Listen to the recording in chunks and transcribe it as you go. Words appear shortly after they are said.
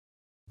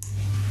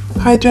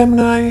Hi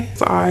Gemini,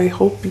 I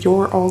hope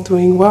you're all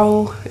doing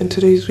well. In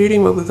today's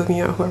reading, we'll be looking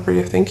at whoever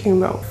you're thinking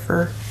about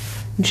for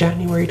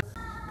January.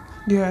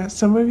 Yeah,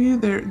 some of you,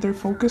 they're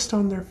focused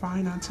on their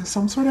finances,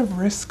 some sort of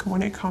risk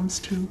when it comes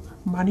to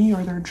money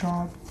or their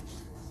job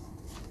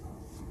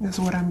is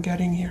what I'm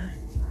getting here.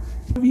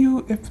 Some of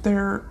you, if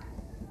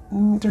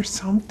there's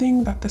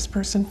something that this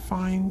person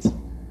finds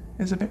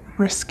is a bit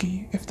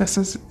risky, if this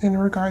is in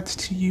regards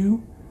to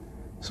you,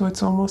 so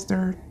it's almost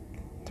they're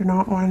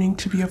not wanting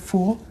to be a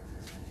fool.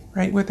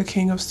 Right, with the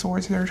King of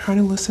Swords, they're trying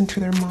to listen to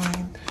their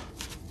mind.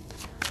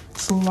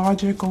 It's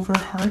logic over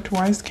heart.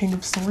 Why is King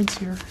of Swords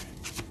here?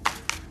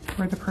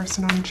 For the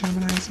person on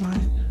Gemini's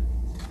mind.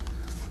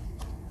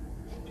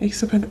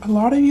 Ace of Pentacles. A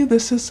lot of you,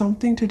 this is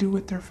something to do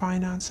with their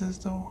finances,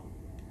 though,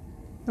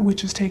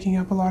 which is taking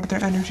up a lot of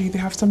their energy. They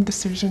have some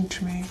decision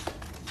to make.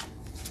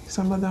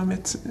 Some of them,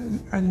 it's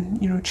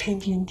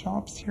changing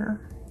jobs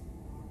here.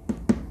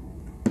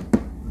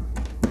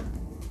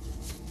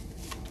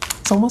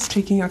 It's almost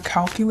taking a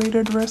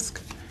calculated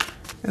risk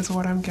is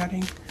what I'm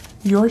getting.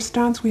 Your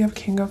stance, we have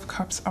King of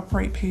Cups,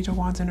 upright, Page of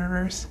Wands in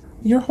reverse.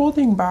 You're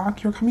holding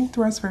back. You're coming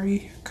through as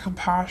very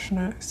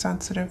compassionate,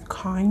 sensitive,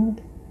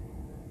 kind.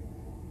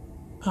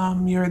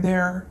 You're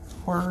there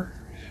for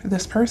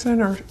this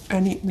person or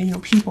any,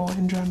 people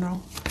in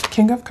general.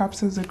 King of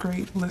Cups is a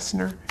great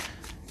listener,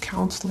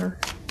 counselor,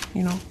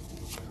 You're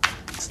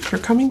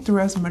coming through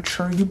as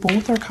mature. You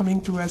both are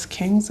coming through as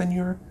kings and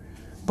you're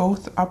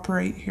both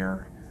upright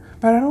here.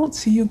 But I don't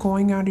see you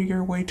going out of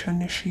your way to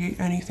initiate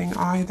anything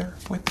either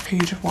with the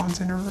Page of Wands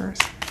in reverse.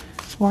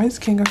 Why is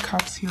King of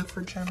Cups here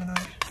for Gemini?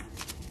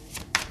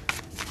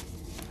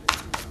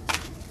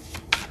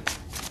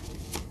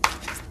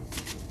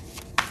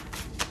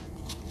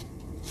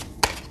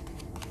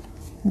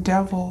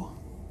 Devil.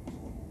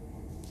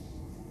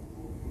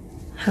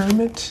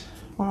 Hermit.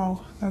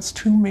 Wow, that's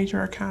two major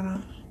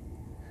arcana.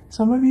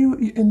 Some of you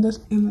in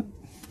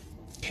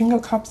King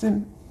of Cups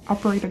in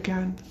upright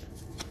again.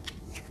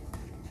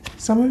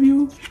 Some of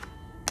you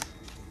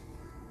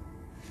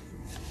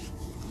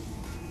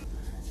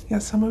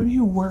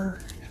were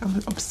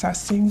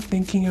obsessing,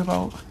 thinking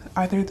about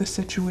either the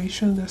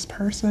situation, this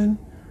person,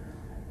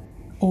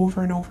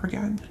 over and over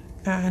again.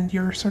 And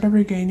you're sort of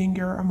regaining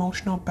your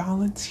emotional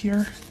balance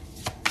here.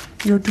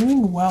 You're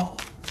doing well,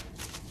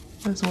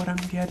 is what I'm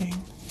getting.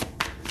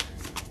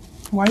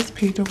 Why is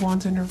Page of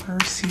Wands in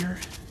reverse here?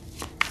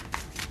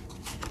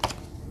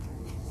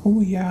 Oh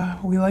yeah,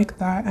 we like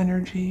that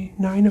energy.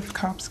 9 of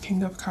Cups,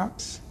 King of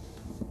Cups.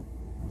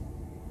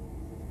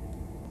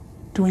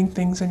 Doing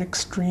things in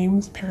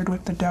extremes paired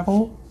with the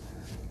Devil.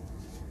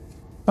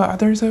 But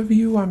others of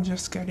you, I'm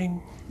just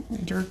getting,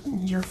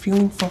 you're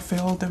feeling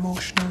fulfilled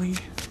emotionally.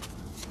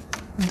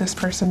 This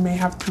person may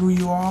have threw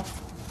you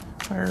off,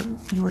 or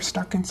you were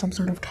stuck in some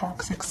sort of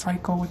toxic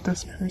cycle with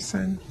this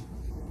person.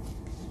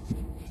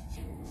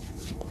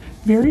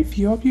 Very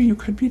few of you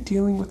could be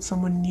dealing with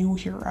someone new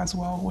here as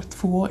well. With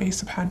Fool,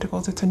 Ace of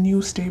Pentacles, it's a new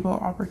stable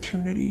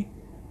opportunity.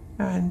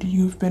 And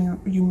you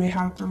may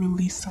have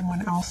released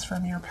someone else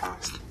from your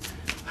past.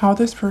 How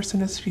this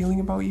person is feeling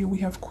about you, we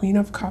have Queen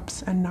of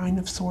Cups and 9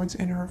 of Swords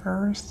in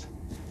reverse.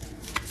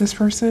 This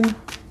person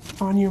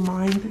on your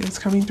mind is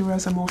coming through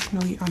as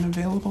emotionally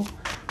unavailable.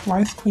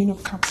 Why is Queen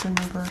of Cups in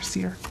reverse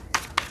here?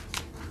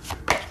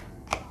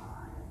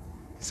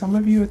 Some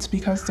of you, it's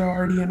because they're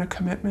already in a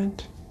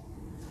commitment.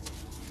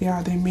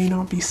 Yeah, they may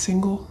not be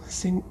single.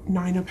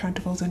 9 of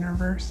Pentacles in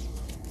reverse.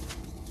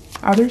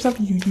 Others of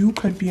you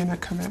could be in a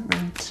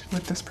commitment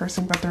with this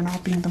person, but they're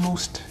not being the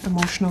most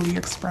emotionally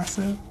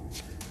expressive.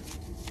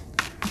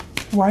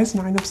 Why is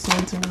 9 of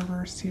Swords in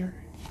reverse here?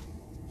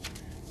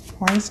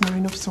 Why is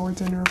 9 of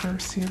Swords in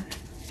reverse here?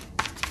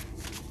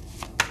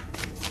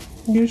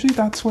 Usually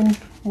that's when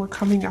we're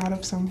coming out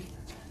of some,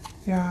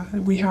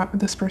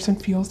 this person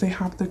feels they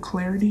have the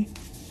clarity.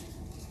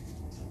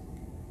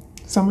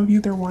 Some of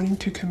you, they're wanting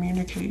to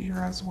communicate here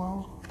as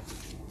well.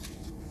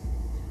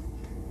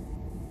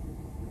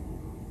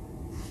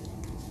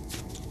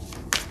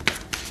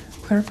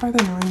 Clarify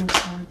the 9 of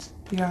Swords.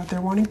 Yeah, they're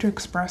wanting to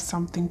express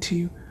something to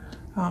you.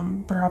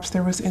 Perhaps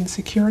there was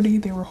insecurity,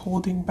 they were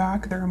holding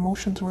back, their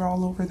emotions were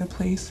all over the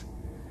place.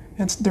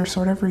 And they're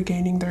sort of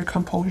regaining their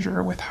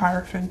composure with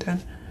Hierophant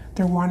and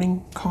they're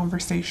wanting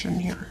conversation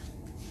here.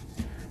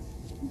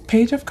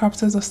 Page of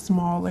Cups is a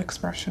small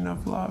expression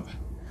of love.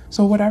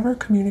 So whatever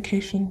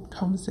communication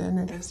comes in,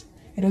 it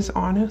is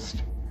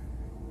honest.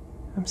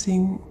 I'm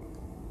seeing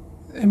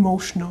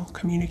emotional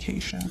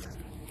communication,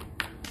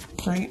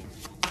 right?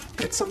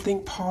 It's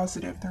something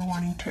positive they're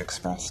wanting to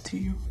express to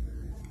you.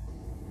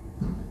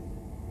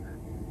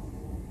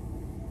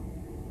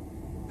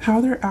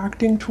 How they're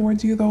acting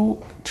towards you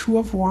though, 2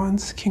 of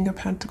Wands, King of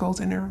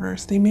Pentacles in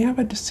reverse. They may have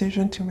a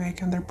decision to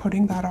make and they're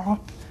putting that off.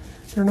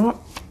 They're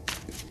not,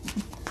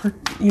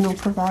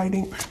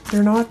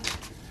 they're not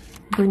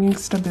bringing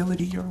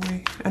stability your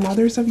way. And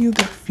others of you,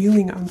 they're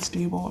feeling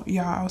unstable.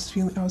 Yeah, I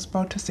was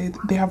about to say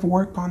they have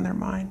work on their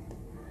mind.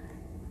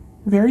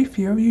 Very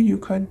few of you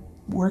could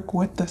work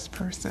with this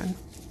person.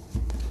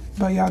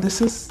 But yeah,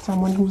 this is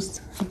someone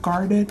who's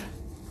guarded,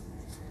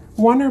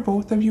 one or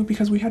both of you,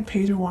 because we had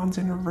Page of Wands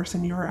in reverse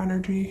in your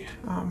energy.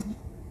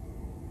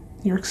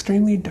 You're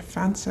extremely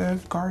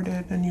defensive,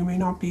 guarded, and you may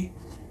not be,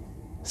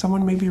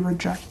 someone may be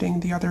rejecting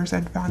the other's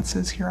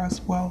advances here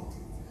as well.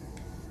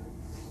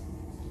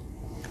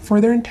 For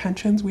their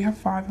intentions, we have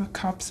Five of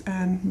Cups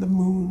and the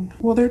Moon.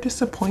 Well, they're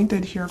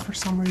disappointed here for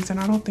some reason.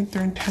 I don't think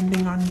they're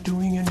intending on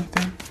doing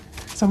anything.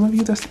 Some of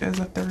you, this is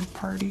a third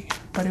party,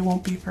 but it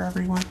won't be for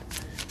everyone.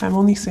 I'm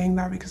only saying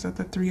that because of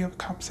the Three of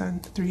Cups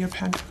and Three of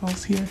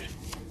Pentacles here.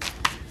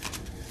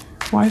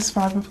 Why is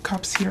Five of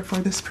Cups here for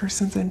this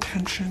person's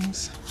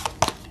intentions?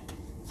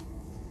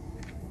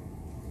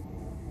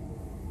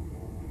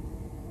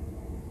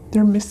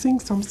 They're missing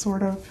some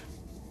sort of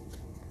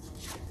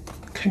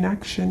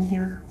connection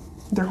here.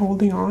 They're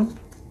holding on,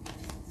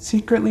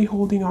 secretly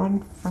holding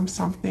on from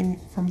something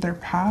from their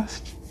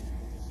past.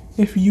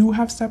 If you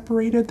have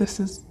separated, this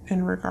is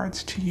in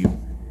regards to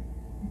you.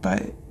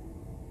 But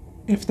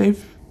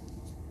if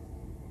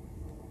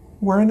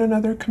were in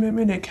another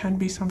commitment, it can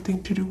be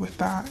something to do with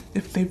that.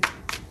 If they've,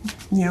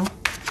 you know,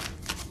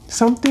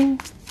 something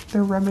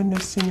they're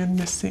reminiscing and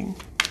missing.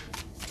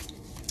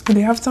 And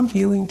they have some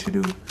healing to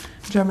do,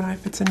 Gemini,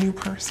 if it's a new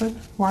person.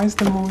 Why is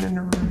the Moon in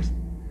reverse?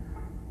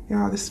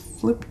 Yeah, this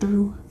flip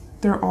through.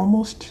 They're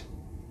almost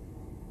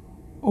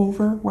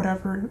over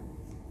whatever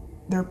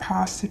their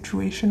past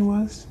situation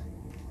was,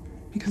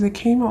 because it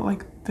came out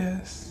like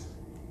this.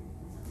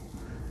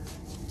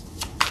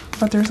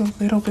 But there's a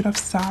little bit of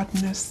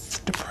sadness,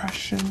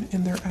 depression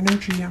in their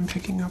energy I'm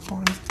picking up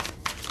on.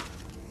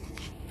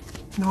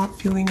 Not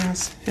feeling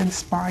as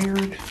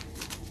inspired.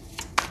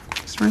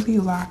 It's really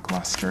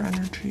lackluster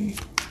energy.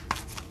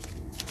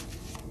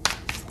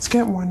 Let's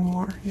get one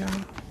more,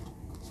 yeah.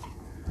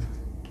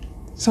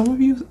 Some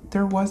of you,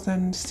 there was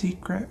a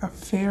secret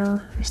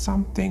affair or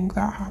something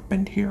that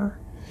happened here,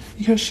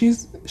 because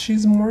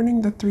she's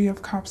mourning the Three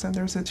of Cups and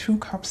there's a Two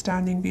Cups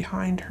standing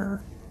behind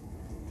her.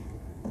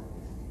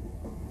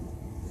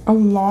 A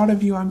lot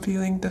of you, I'm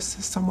feeling this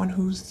is someone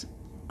who's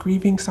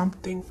grieving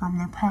something from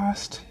their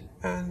past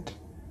and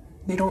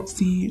they don't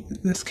see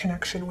this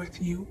connection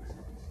with you.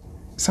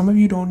 Some of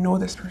you don't know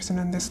this person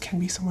and this can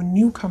be someone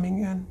new coming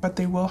in, but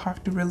they will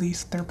have to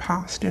release their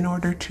past in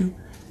order to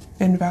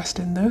invest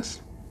in this.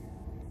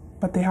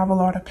 But they have a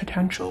lot of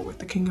potential with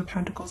the King of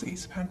Pentacles,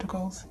 Ace of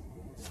Pentacles.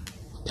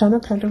 Ten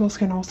of Pentacles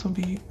can also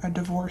be a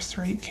divorce,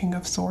 right? King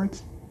of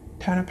Swords.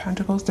 Ten of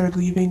Pentacles, they're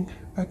leaving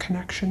a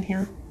connection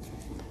here.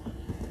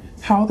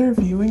 How they're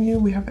viewing you,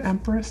 we have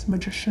Empress,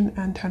 Magician,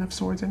 and Ten of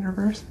Swords in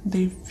reverse.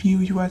 They view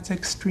you as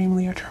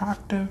extremely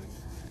attractive.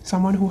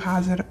 Someone who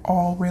has it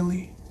all,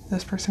 really.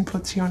 This person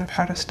puts you on a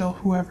pedestal,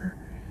 whoever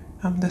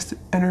this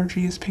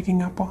energy is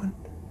picking up on.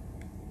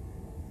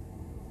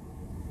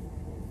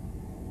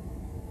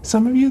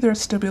 Some of you, their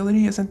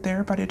stability isn't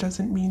there, but it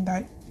doesn't mean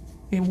that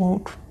it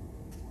won't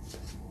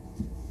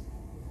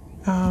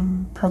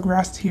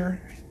progress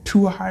here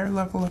to a higher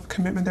level of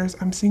commitment.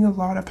 I'm seeing a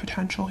lot of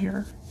potential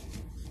here.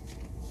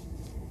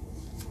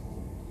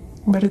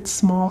 But it's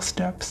small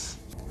steps.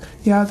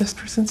 Yeah, this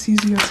person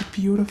sees you as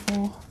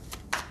beautiful.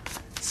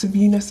 It's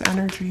Venus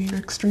energy. You're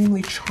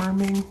extremely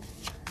charming.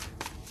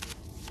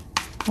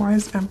 Why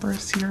is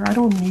Empress here? I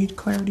don't need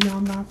clarity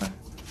on that, but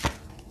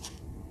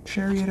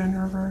Chariot in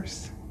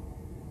reverse.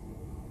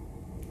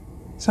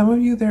 Some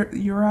of you,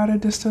 you're at a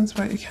distance,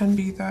 but it can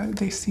be that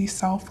they see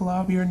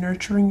self-love. You're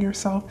nurturing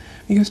yourself,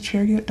 because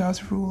Chariot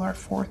does rule our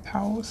 4th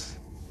house.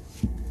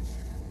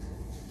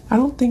 I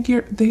don't think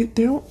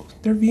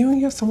they're viewing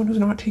you as someone who's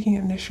not taking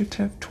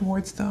initiative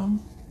towards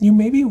them. You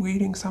may be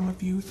waiting, some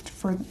of you,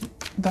 for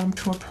them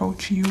to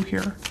approach you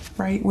here,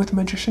 right? With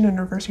Magician in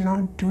reverse, you're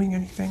not doing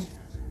anything.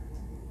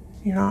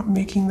 You're not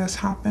making this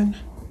happen.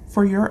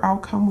 For your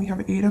outcome, we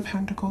have Eight of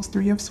Pentacles,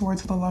 Three of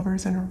Swords, the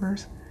Lovers in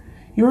reverse.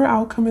 Your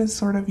outcome is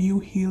sort of you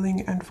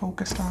healing and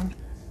focused on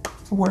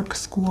work,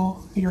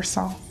 school,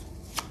 yourself.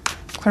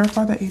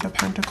 Clarify the Eight of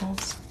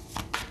Pentacles.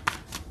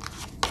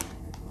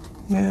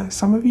 Yeah,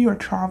 some of you are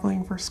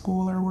traveling for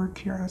school or work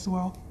here as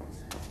well.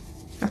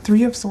 A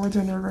Three of Swords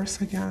in reverse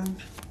again.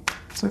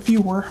 So if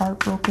you were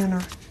heartbroken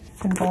or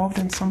involved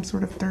in some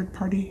sort of third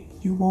party,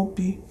 you won't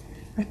be.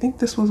 I think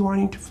this was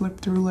wanting to flip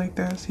through like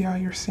this. Yeah,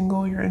 you're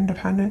single, you're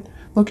independent.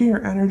 Look at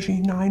your energy,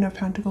 Nine of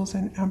Pentacles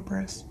and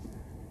Empress.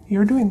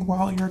 You're doing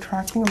well. You're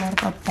attracting a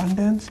lot of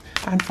abundance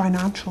and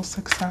financial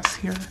success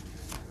here.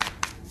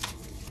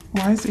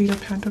 Why is Eight of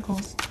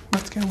Pentacles?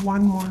 Let's get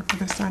one more for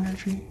this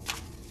energy.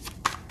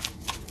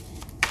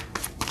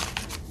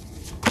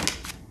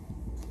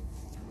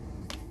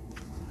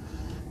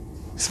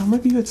 Some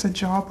of you, it's a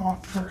job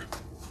offer.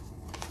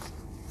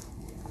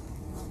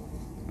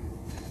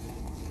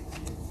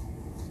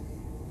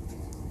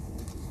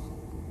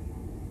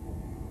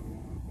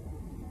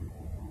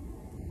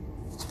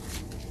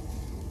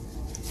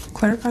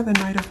 Clarify the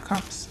Knight of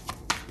Cups.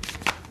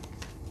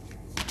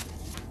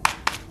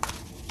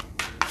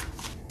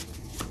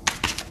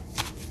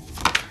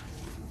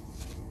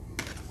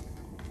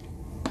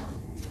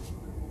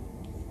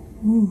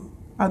 Ooh,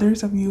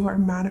 others of you are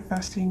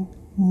manifesting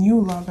new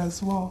love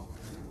as well.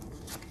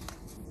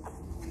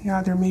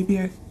 Yeah, there may be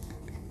a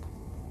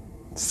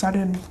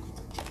sudden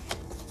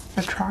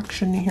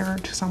attraction here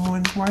to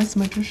someone. Wise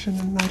Magician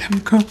and Knight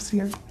of Cups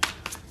here.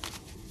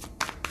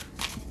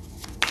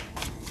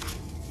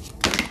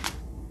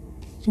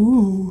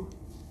 Ooh.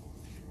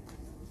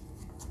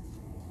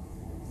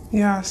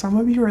 Yeah, some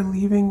of you are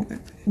leaving.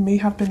 It may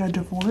have been a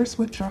divorce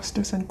with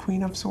Justice and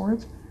Queen of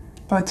Swords,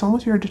 but it's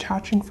almost you're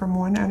detaching from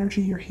one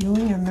energy, you're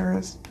healing, and there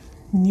is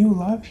new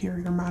love here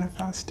you're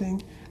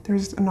manifesting.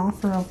 There's an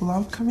offer of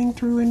love coming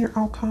through in your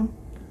outcome.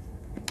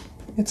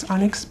 It's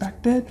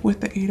unexpected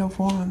with the 8 of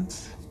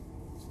Wands.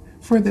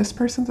 For this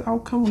person's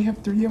outcome, we have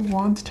 3 of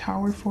Wands,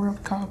 Tower, 4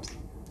 of Cups.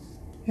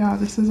 Yeah,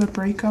 this is a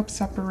breakup,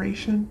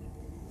 separation.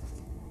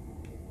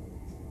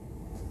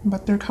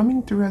 But they're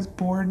coming through as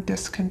bored,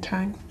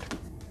 discontent.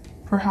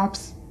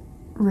 Perhaps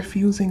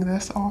refusing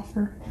this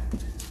offer.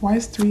 Why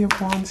is 3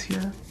 of Wands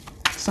here?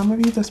 Some of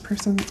you, this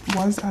person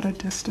was at a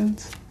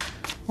distance.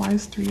 Why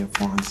is 3 of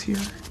Wands here?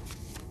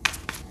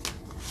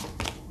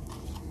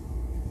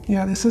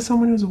 Yeah, this is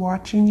someone who's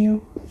watching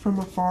you from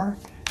afar.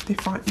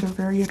 They're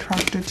very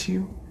attracted to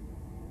you,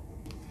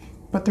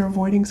 but they're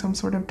avoiding some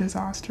sort of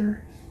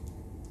disaster.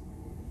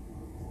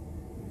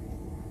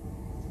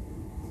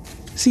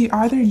 See,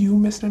 either you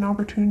missed an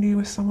opportunity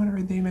with someone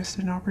or they missed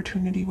an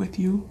opportunity with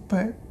you,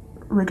 but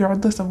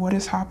regardless of what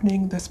is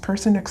happening, this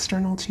person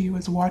external to you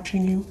is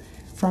watching you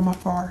from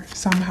afar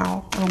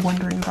somehow or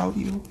wondering about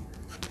you.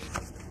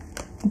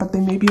 But they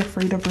may be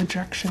afraid of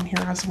rejection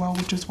here as well,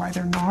 which is why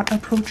they're not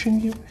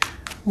approaching you.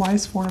 Why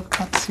is 4 of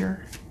Cups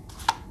here?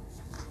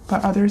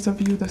 But others of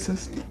you, this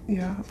is,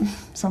 yeah,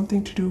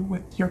 something to do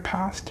with your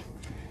past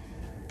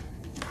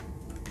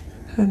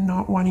and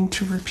not wanting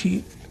to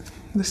repeat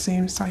the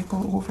same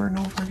cycle over and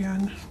over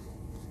again.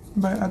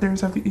 But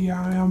others of you,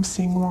 yeah, I'm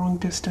seeing long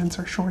distance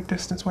or short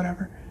distance,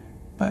 whatever.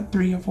 But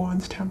 3 of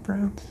Wands,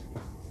 Temperance.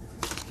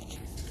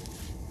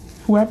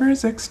 Whoever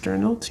is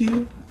external to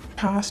you,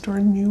 past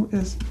or new,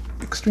 is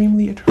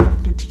extremely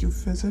attracted to you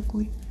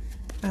physically,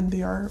 and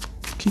they are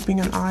keeping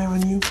an eye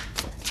on you.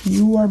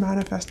 You are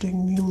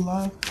manifesting new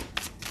love,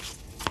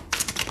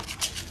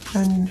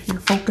 and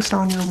you're focused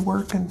on your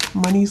work, and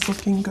money's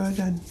looking good,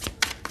 and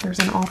there's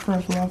an offer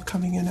of love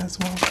coming in as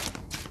well.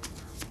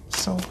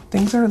 So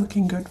things are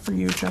looking good for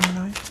you,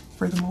 Gemini,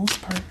 for the most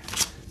part.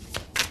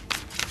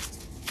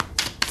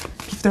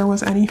 If there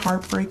was any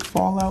heartbreak,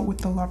 fallout with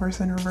the Lovers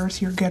in reverse,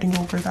 you're getting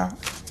over that.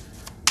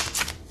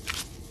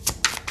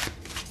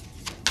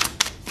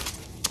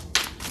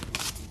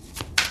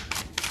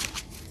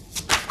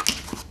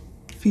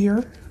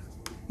 Fear.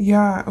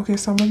 Yeah, okay,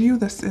 some of you,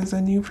 this is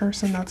a new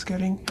person that's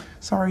getting,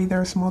 sorry,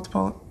 there's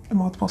multiple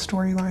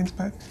storylines,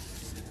 but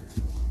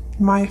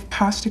my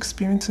past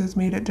experiences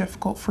made it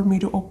difficult for me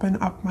to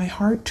open up my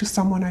heart to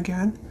someone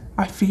again.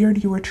 I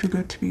feared you were too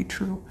good to be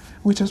true,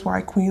 which is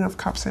why Queen of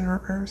Cups in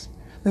reverse.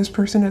 This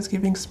person is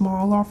giving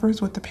small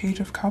offers with the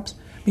Page of Cups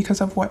because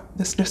of what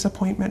this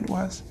disappointment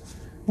was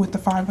with the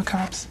 5 of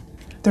Cups.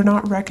 They're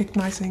not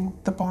recognizing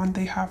the bond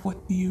they have with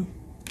you.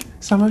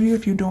 Some of you,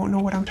 if you don't know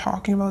what I'm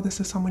talking about, this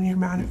is someone you're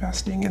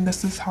manifesting, and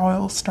this is how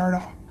it'll start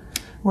off,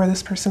 where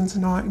this person's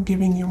not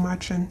giving you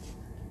much and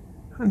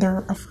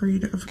they're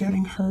afraid of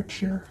getting hurt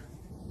here.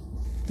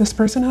 This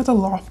person has a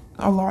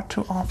lot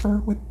to offer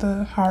with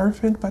the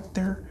Hierophant, but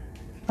they're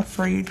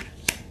afraid.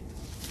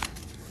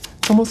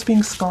 It's almost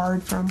being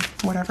scarred from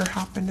whatever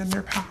happened in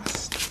their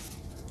past.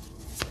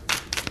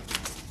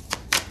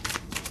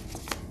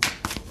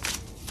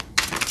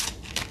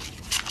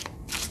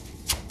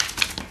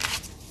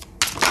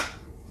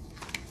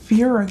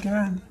 Fear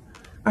again.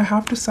 I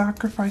have to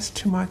sacrifice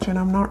too much and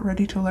I'm not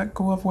ready to let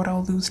go of what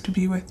I'll lose to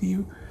be with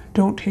you.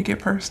 Don't take it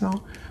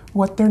personal.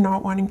 What they're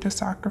not wanting to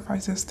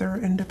sacrifice is their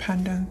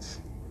independence.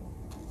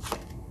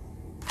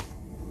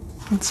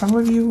 And some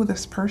of you,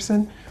 this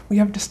person, we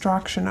have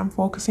distraction. I'm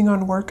focusing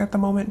on work at the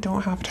moment,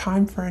 don't have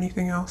time for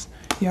anything else.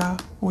 Yeah,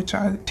 which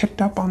I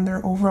picked up on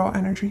their overall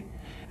energy.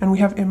 And we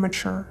have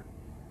immature.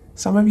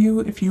 Some of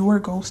you, if you were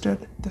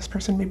ghosted, this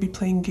person may be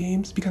playing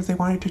games because they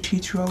wanted to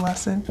teach you a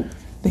lesson.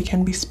 They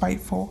can be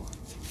spiteful.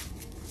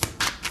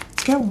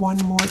 Let's get one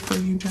more for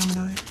you,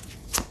 Gemini.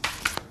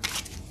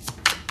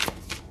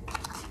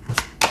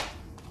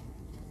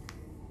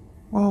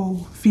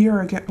 Oh,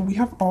 fear again. We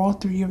have all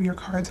 3 of your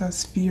cards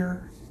as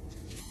fear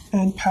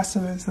and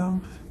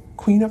pessimism.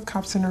 Queen of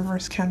Cups in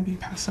reverse can be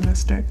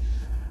pessimistic.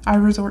 I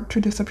resort to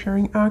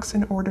disappearing acts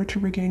in order to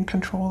regain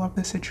control of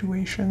the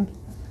situation.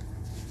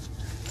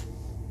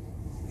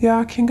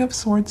 Yeah, King of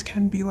Swords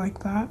can be like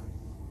that.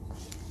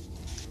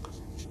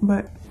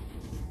 But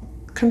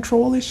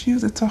control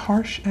issues, it's a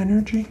harsh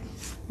energy.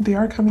 They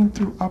are coming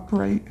through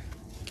upright.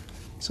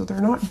 So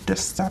they're not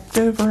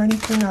deceptive or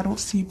anything. I don't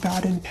see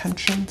bad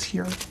intentions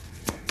here.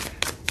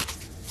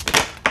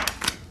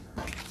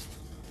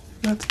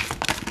 That's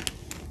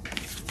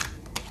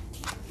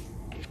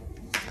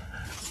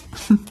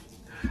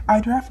I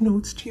draft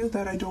notes to you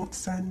that I don't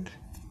send.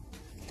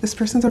 This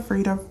person's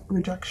afraid of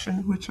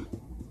rejection, which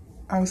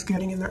I was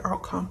getting in their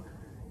outcome.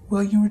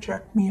 Will you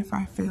reject me if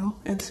I fail?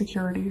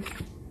 Insecurity.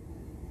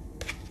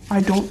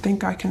 I don't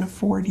think I can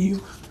afford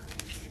you.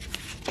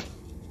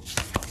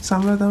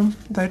 Some of them,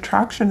 the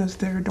attraction is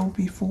there, don't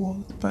be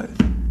fooled, but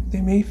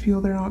they may feel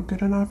they're not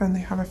good enough and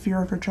they have a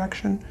fear of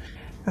rejection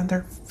and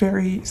they're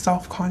very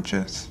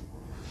self-conscious.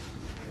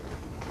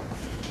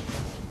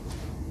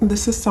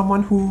 This is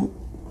someone who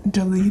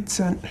deletes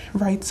and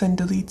writes and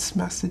deletes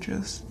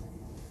messages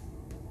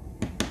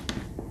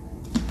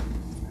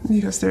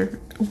because they're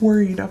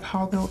worried of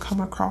how they'll come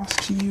across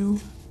to you,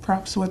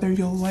 perhaps whether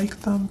you'll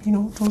like them, you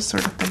know, those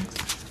sort of things.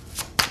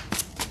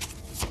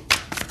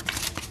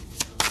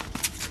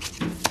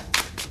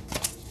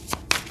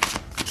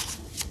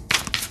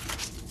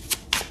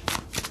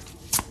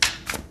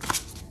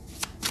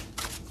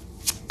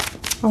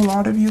 A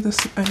lot of you,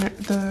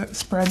 the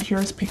spread here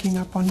is picking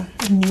up on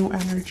new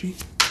energy.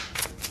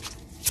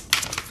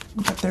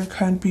 But there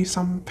can be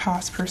some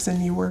past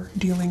person you were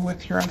dealing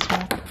with here as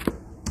well.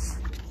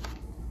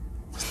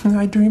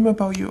 I dream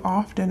about you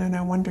often, and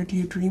I wonder, do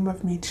you dream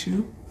of me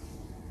too?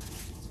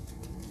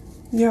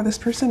 Yeah, this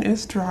person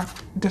is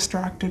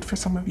distracted for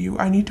some of you.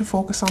 I need to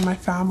focus on my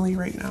family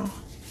right now.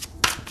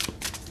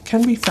 It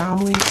can be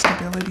family,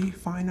 stability,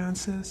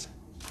 finances.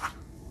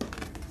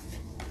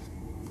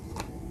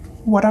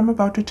 What I'm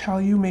about to tell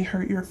you may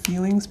hurt your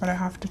feelings, but I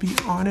have to be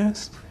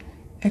honest.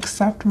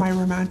 Accept my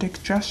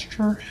romantic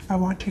gesture. I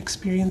want to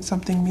experience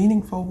something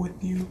meaningful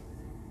with you.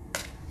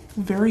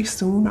 Very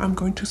soon, I'm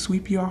going to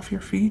sweep you off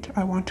your feet.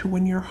 I want to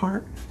win your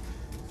heart.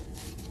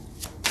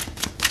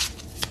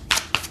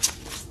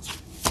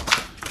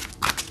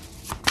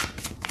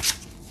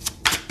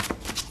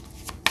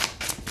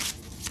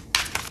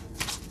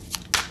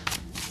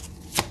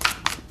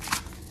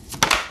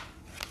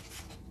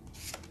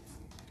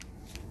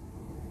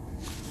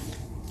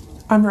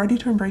 I'm ready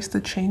to embrace the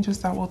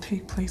changes that will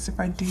take place if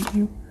I date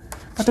you,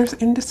 but there's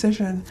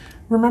indecision.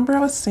 Remember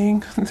I was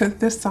saying that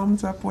this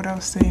sums up what I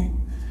was saying.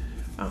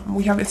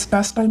 It's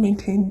best I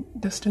maintain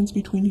distance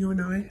between you and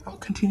I. I'll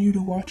continue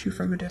to watch you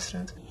from a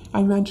distance.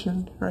 I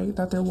mentioned, right,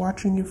 that they're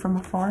watching you from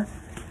afar.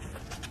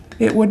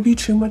 It would be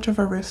too much of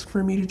a risk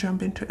for me to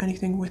jump into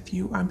anything with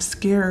you. I'm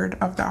scared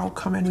of the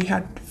outcome, and we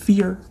had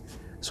fear.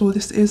 So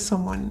this is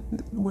someone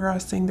where I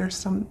was saying there's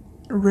some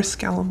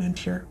risk element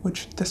here,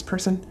 which this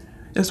person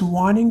is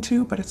wanting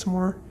to, but it's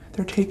more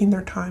they're taking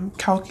their time,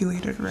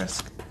 calculated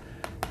risk.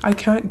 I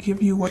can't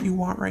give you what you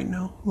want right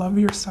now. Love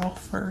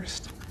yourself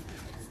first.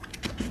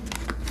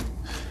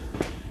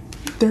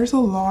 There's a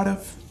lot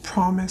of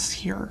promise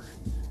here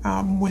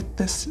with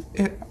this.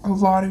 A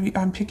lot of you,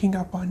 I'm picking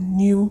up on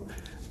new,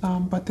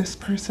 but this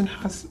person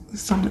has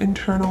some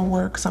internal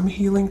work, some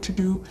healing to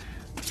do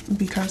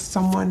because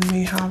someone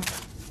may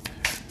have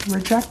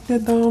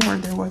rejected them or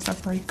there was a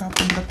breakup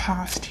in the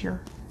past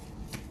here.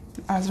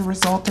 As a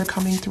result, they're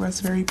coming through as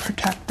very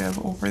protective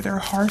over their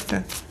heart,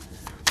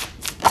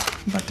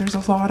 but there's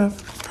a lot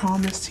of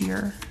promise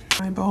here.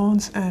 My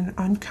bones and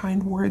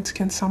unkind words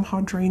can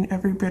somehow drain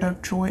every bit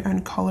of joy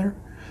and color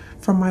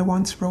from my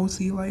once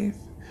rosy life.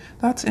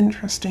 That's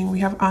interesting. We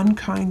have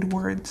unkind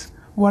words.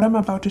 What I'm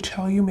about to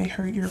tell you may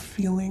hurt your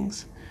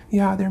feelings.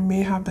 Yeah, there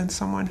may have been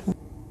someone who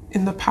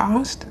in the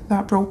past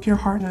that broke your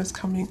heart and is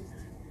coming,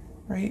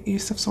 right?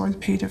 Ace of Swords,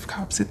 Page of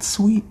Cups. It's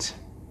sweet.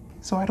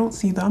 So I don't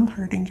see them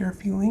hurting your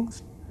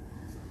feelings.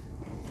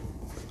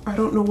 I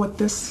don't know what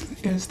this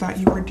is that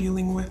you were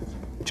dealing with.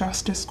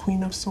 Justice,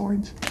 Queen of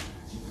Swords.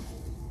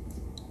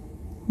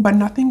 But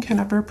nothing can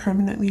ever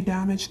permanently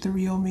damage the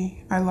real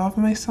me. I love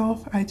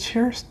myself, I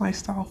cherish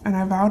myself, and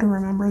I vow to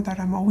remember that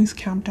I'm always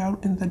camped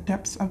out in the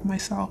depths of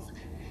myself,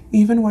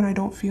 even when I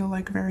don't feel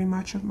like very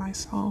much of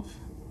myself.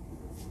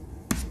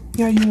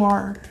 Yeah, you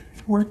are.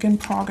 Work in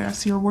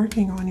progress. You're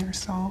working on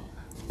yourself.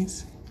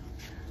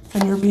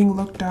 And you're being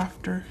looked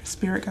after,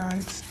 spirit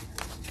guides.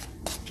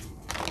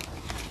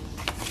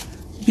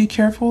 Be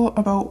careful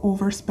about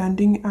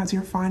overspending, as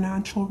your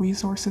financial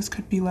resources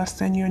could be less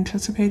than you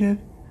anticipated.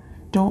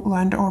 Don't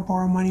lend or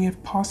borrow money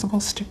if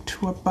possible. Stick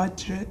to a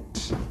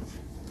budget.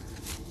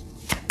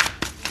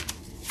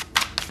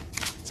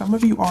 Some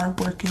of you are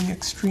working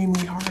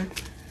extremely hard,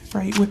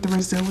 right? With the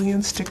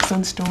resilience, sticks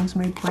and stones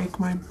may break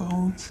my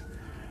bones.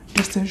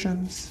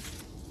 Decisions.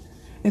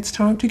 It's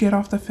time to get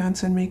off the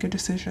fence and make a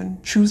decision.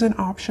 Choose an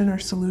option or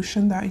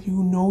solution that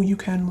you know you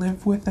can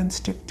live with and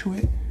stick to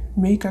it.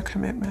 Make a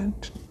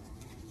commitment.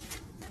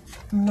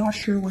 I'm not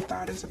sure what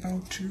that is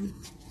about too.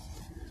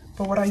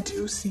 But what I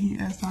do see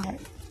is that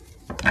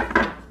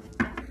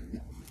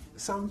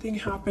something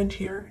happened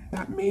here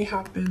that may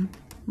have been,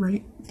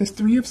 right? This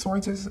Three of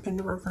Swords is in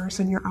reverse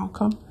in your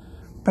outcome.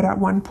 But at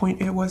one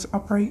point it was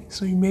upright.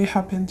 So you may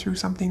have been through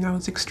something that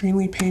was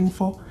extremely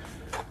painful.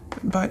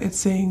 But it's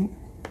saying,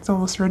 it's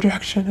almost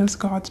rejection as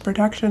God's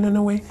protection in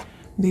a way.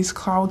 These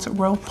clouds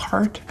will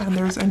part and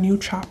there's a new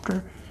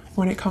chapter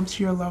when it comes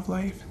to your love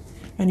life.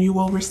 And you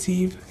will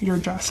receive your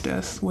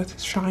justice with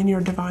shine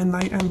your divine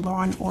light and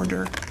law and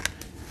order.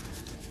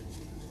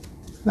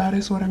 That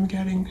is what I'm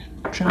getting,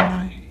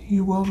 Gemini.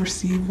 You will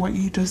receive what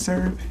you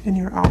deserve in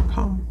your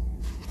outcome.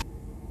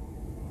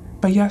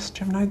 But yes,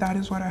 Gemini, that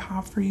is what I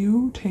have for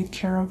you. Take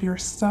care of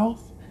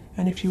yourself.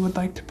 And if you would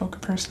like to book a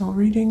personal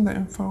reading, the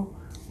info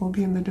will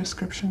be in the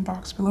description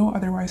box below.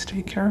 Otherwise,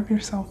 take care of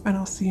yourself and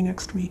I'll see you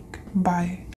next week. Bye.